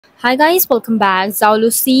Hi guys, welcome back. Zhao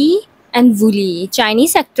Lusi and Wooly.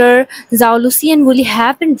 Chinese actor Zhao Lusi and Wooly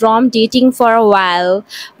have been drawn dating for a while,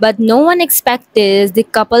 but no one expected this. The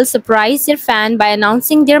couple surprised their fan by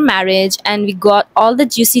announcing their marriage, and we got all the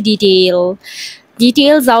juicy details.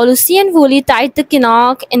 How Lucy and Wooly tied the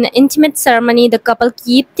knot in an intimate ceremony. The couple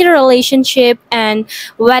keep their relationship and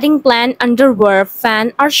wedding plan under wrap.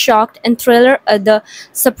 Fans are shocked and thrilled at the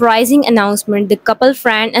surprising announcement. The couple,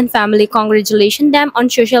 friend, and family congratulate them on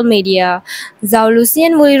social media. Zhao Lucy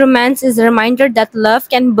and Wooly romance is a reminder that love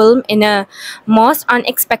can bloom in a most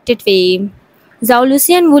unexpected way. Zhao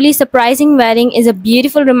Lucy and Wooly's surprising wedding is a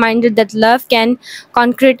beautiful reminder that love can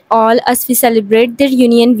conquer all. As we celebrate their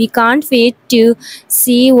union, we can't wait to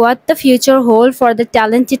see what the future holds for the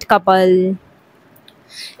talented couple.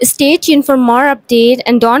 Stay tuned for more updates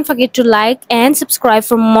and don't forget to like and subscribe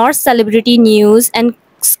for more celebrity news and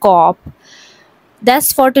scope.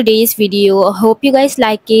 That's for today's video. Hope you guys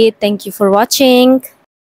like it. Thank you for watching.